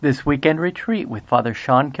This weekend retreat with Father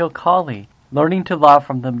Sean Kilcawley, Learning to Love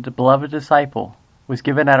from the Beloved Disciple, was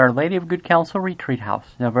given at Our Lady of Good Counsel Retreat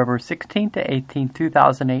House, November 16 to 18,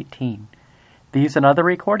 2018. These and other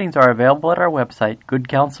recordings are available at our website,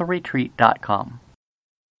 goodcounselretreat.com. I'm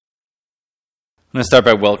going to start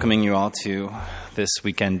by welcoming you all to this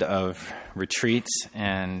weekend of retreat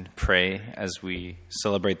and pray as we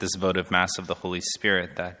celebrate this votive Mass of the Holy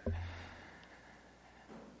Spirit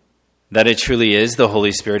that it truly is the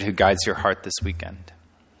Holy Spirit who guides your heart this weekend.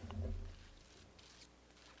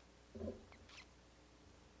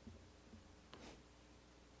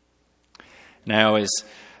 And I always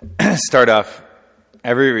start off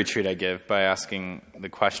every retreat I give by asking the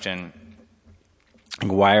question,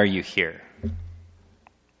 why are you here?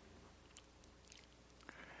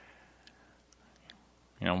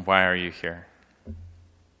 Why are you here?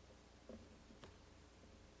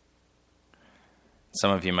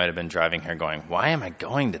 Some of you might have been driving here going, why am I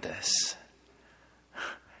going to this?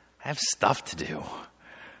 I have stuff to do. Well,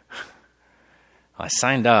 I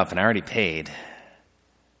signed up and I already paid.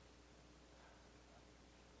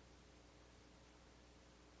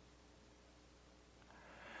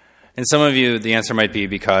 And some of you, the answer might be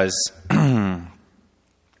because the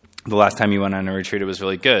last time you went on a retreat, it was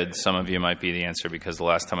really good. Some of you might be the answer because the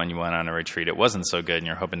last time you went on a retreat, it wasn't so good and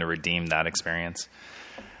you're hoping to redeem that experience.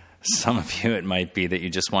 Some of you, it might be that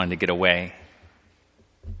you just wanted to get away.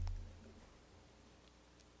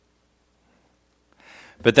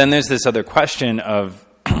 But then there's this other question of,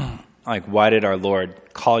 why did our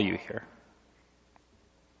Lord call you here?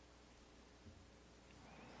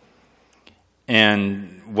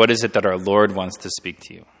 And what is it that our Lord wants to speak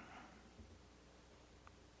to you?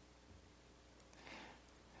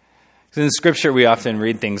 In Scripture, we often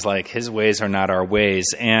read things like, His ways are not our ways,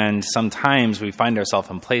 and sometimes we find ourselves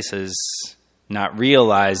in places not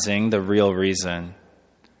realizing the real reason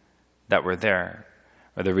that we're there,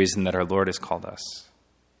 or the reason that our Lord has called us.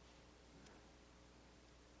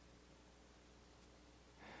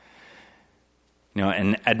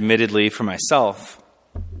 And admittedly for myself,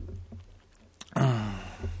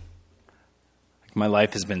 my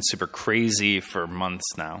life has been super crazy for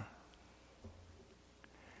months now.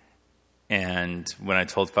 And when I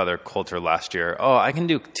told Father Coulter last year, I can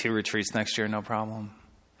do 2 retreats next year, no problem.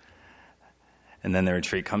 And then the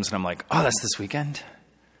retreat comes and I'm like, that's this weekend?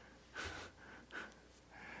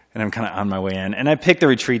 And I'm kind of on my way in. And I picked the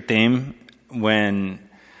retreat theme when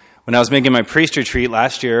I was making my priest retreat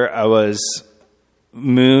last year. I was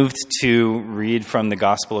moved to read from the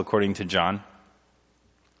Gospel according to John.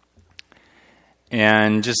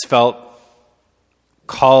 And just felt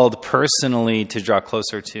called personally to draw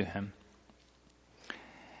closer to him.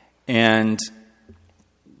 And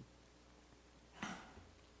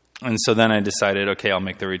so then I decided, okay, I'll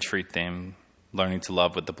make the retreat theme, Learning to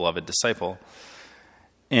Love with the Beloved Disciple.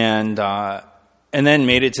 And then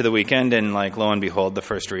made it to the weekend, and lo and behold, the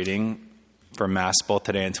first reading for Mass both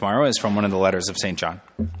today and tomorrow is from one of the letters of St. John.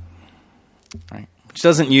 Right? Which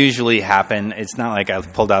doesn't usually happen. It's not like I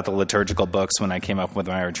pulled out the liturgical books when I came up with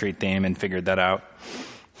my retreat theme and figured that out.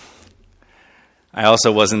 I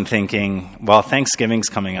also wasn't thinking, Thanksgiving's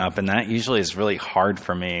coming up, and that usually is really hard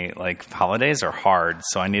for me. Holidays are hard,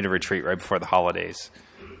 so I need a retreat right before the holidays.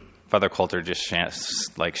 Father Coulter just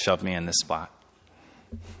shoved me in this spot.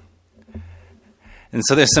 And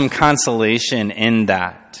so there's some consolation in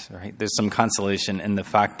that, right? There's some consolation in the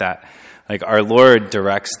fact that, our Lord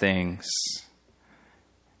directs things.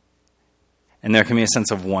 And there can be a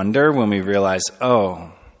sense of wonder when we realize,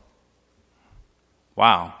 wow.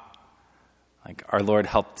 Our Lord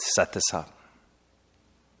helped set this up.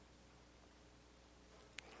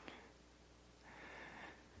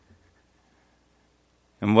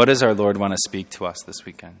 And what does our Lord want to speak to us this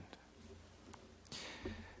weekend?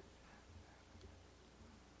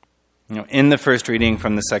 In the first reading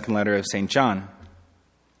from the second letter of St. John,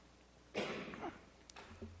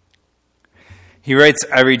 he writes,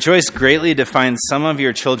 I rejoice greatly to find some of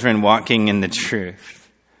your children walking in the truth,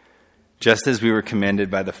 just as we were commanded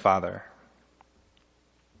by the Father.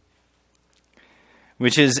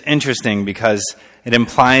 Which is interesting because it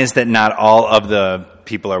implies that not all of the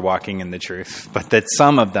people are walking in the truth, but that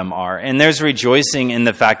some of them are. And there's rejoicing in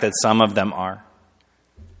the fact that some of them are.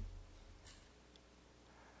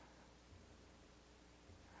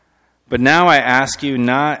 But now I ask you,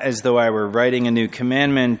 not as though I were writing a new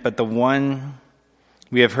commandment, but the one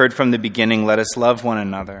we have heard from the beginning, let us love one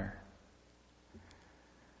another.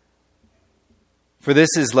 For this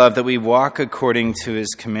is love, that we walk according to his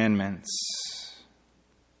commandments.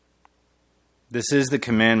 This is the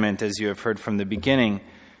commandment, as you have heard from the beginning,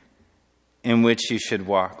 in which you should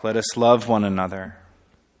walk. Let us love one another.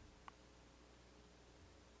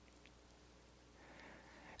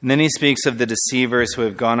 And then he speaks of the deceivers who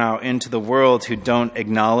have gone out into the world who don't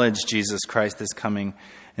acknowledge Jesus Christ as coming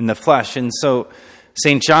in the flesh. And so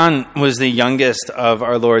St. John was the youngest of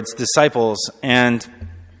our Lord's disciples, and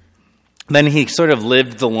then he sort of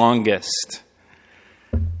lived the longest,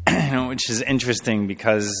 which is interesting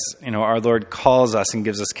because, our Lord calls us and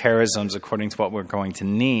gives us charisms according to what we're going to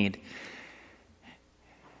need.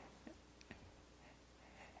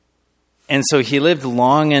 And so he lived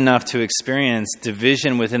long enough to experience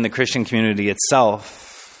division within the Christian community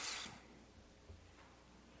itself.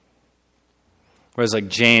 Whereas like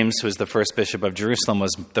James, who was the first bishop of Jerusalem,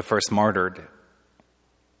 was the first martyred.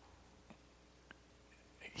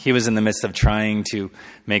 He was in the midst of trying to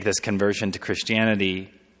make this conversion to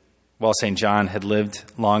Christianity, while St. John had lived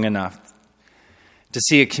long enough to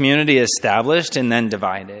see a community established and then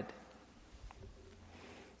divided.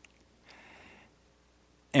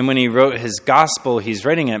 And when he wrote his gospel, he's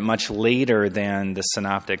writing it much later than the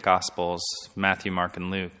synoptic gospels, Matthew, Mark, and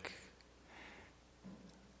Luke.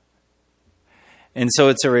 And so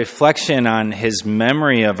it's a reflection on his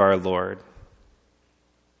memory of our Lord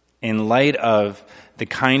in light of the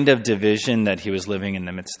kind of division that he was living in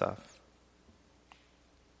the midst of.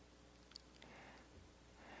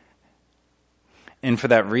 And for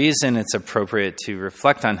that reason, it's appropriate to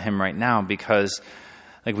reflect on him right now because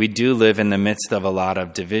we do live in the midst of a lot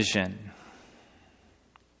of division.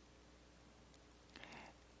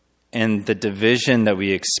 And the division that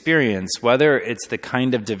we experience, whether it's the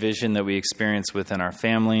kind of division that we experience within our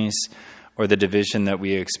families or the division that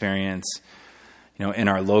we experience, in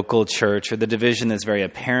our local church, or the division that's very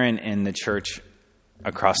apparent in the church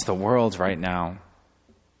across the world right now,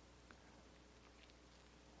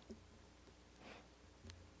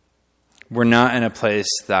 we're not in a place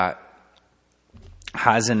that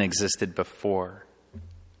hasn't existed before.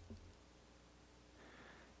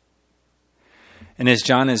 And as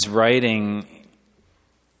John is writing,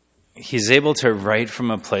 he's able to write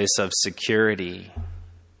from a place of security.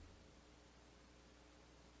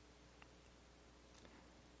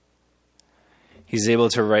 He's able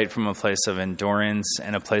to write from a place of endurance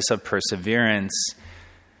and a place of perseverance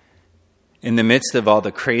in the midst of all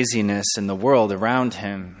the craziness in the world around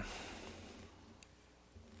him.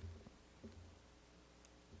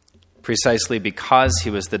 Precisely because he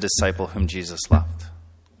was the disciple whom Jesus loved.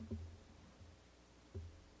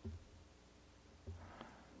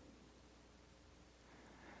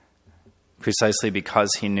 Precisely because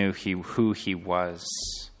he knew who he was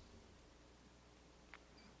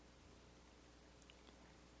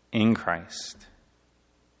in Christ.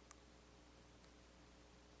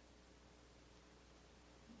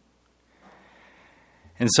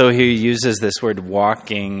 And so he uses this word,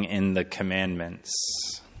 walking in the commandments.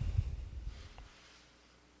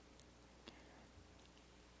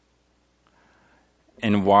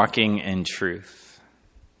 And walking in truth.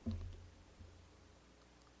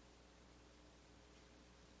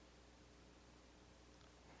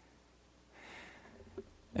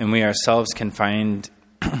 And we ourselves can find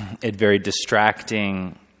it very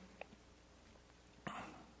distracting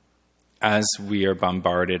as we are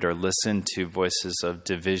bombarded or listen to voices of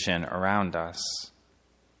division around us.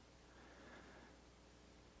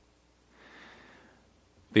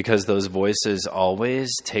 Because those voices always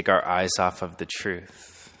take our eyes off of the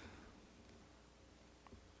truth.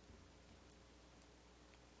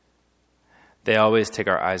 They always take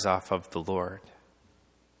our eyes off of the Lord.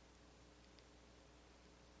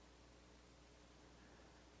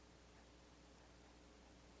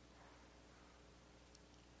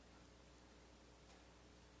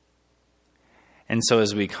 And so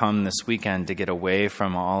as we come this weekend to get away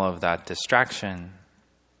from all of that distraction,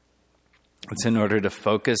 it's in order to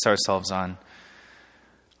focus ourselves on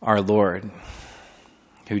our Lord,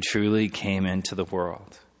 who truly came into the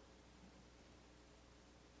world,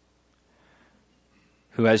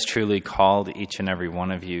 who has truly called each and every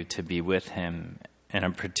one of you to be with him in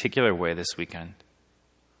a particular way this weekend.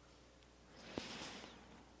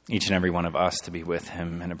 Each and every one of us to be with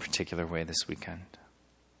him in a particular way this weekend.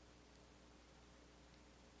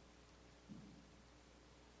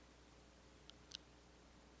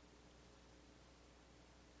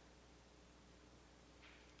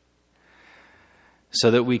 So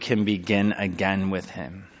that we can begin again with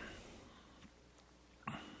him.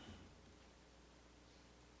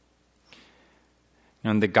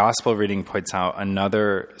 And the gospel reading points out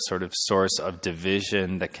another sort of source of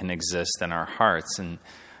division that can exist in our hearts, and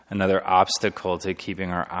another obstacle to keeping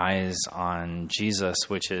our eyes on Jesus,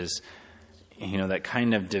 which is, that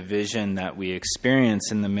kind of division that we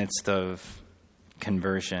experience in the midst of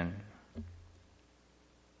conversion.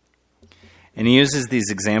 And he uses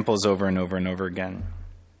these examples over and over and over again.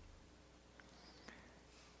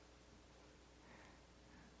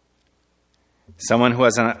 Someone who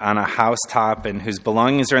is on a housetop and whose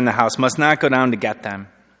belongings are in the house must not go down to get them,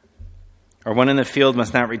 or one in the field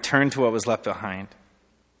must not return to what was left behind.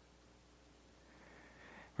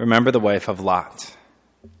 Remember the wife of Lot.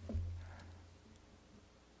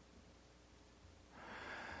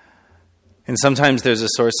 And sometimes there's a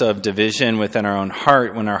source of division within our own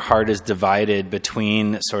heart when our heart is divided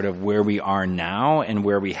between sort of where we are now and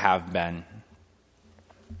where we have been.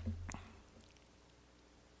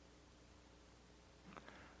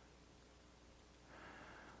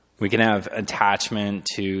 We can have attachment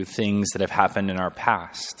to things that have happened in our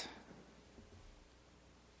past.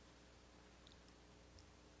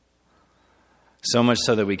 So much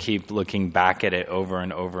so that we keep looking back at it over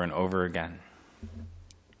and over and over again.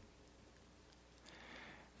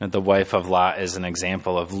 And the wife of Lot is an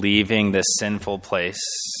example of leaving this sinful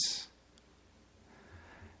place.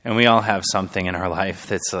 And we all have something in our life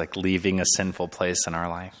that's like leaving a sinful place in our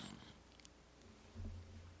life.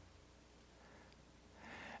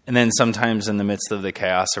 And then sometimes in the midst of the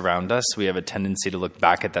chaos around us, we have a tendency to look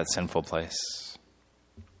back at that sinful place.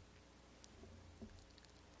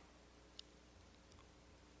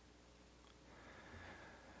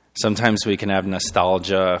 Sometimes we can have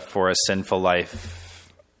nostalgia for a sinful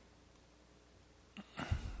life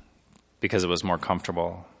because it was more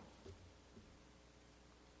comfortable.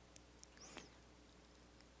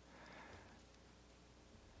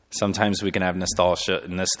 Sometimes we can have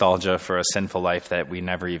nostalgia for a sinful life that we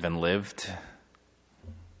never even lived.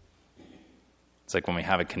 It's like when we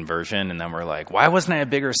have a conversion and then we're like, why wasn't I a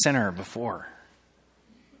bigger sinner before?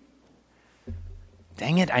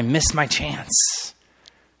 Dang it, I missed my chance.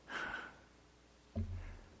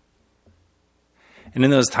 And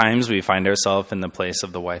in those times, we find ourselves in the place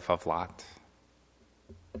of the wife of Lot.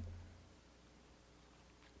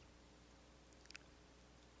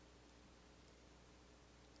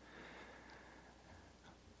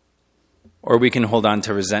 Or we can hold on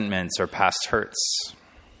to resentments or past hurts.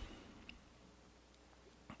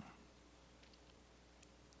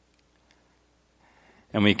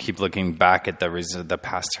 And we keep looking back at the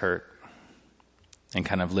past hurt and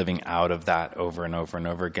kind of living out of that over and over and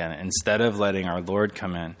over again, instead of letting our Lord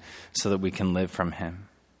come in so that we can live from him.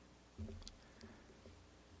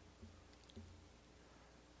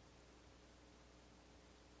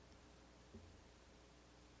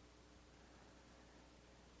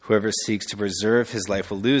 Whoever seeks to preserve his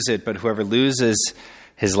life will lose it, but whoever loses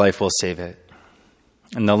his life will save it.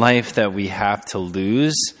 And the life that we have to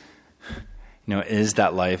lose, is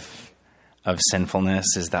that life of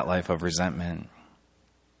sinfulness, is that life of resentment,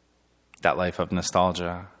 that life of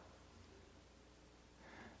nostalgia,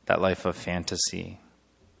 that life of fantasy.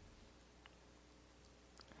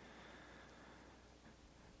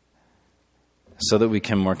 So that we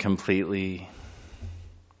can more completely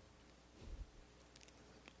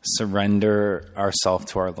surrender ourselves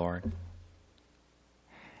to our Lord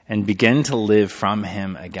and begin to live from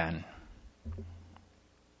him again.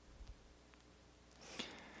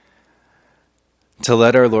 To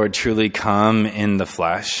let our Lord truly come in the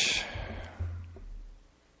flesh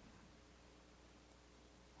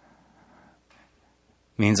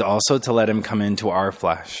means also to let him come into our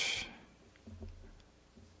flesh.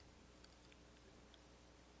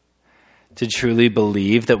 To truly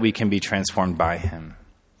believe that we can be transformed by him,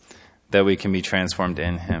 that we can be transformed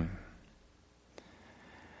in him,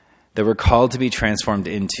 that we're called to be transformed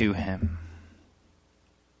into him.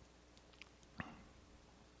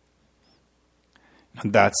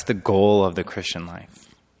 And that's the goal of the Christian life.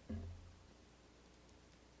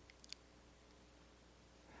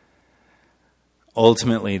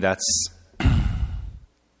 Ultimately, that's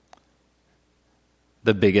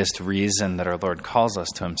the biggest reason that our Lord calls us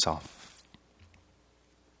to himself.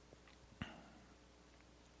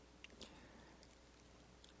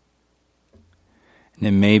 And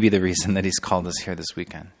it may be the reason that he's called us here this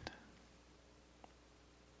weekend.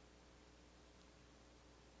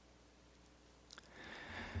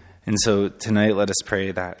 And so tonight, let us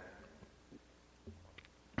pray that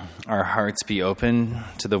our hearts be open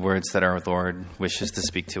to the words that our Lord wishes to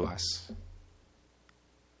speak to us.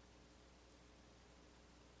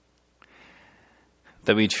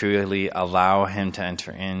 That we truly allow him to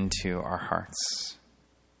enter into our hearts.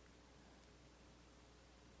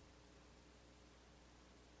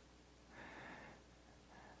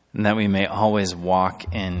 And that we may always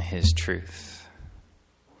walk in his truth,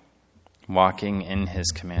 walking in his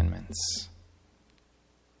commandments.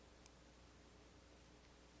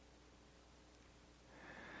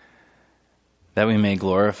 That we may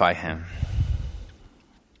glorify him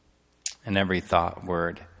in every thought,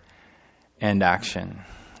 word, and action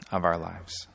of our lives.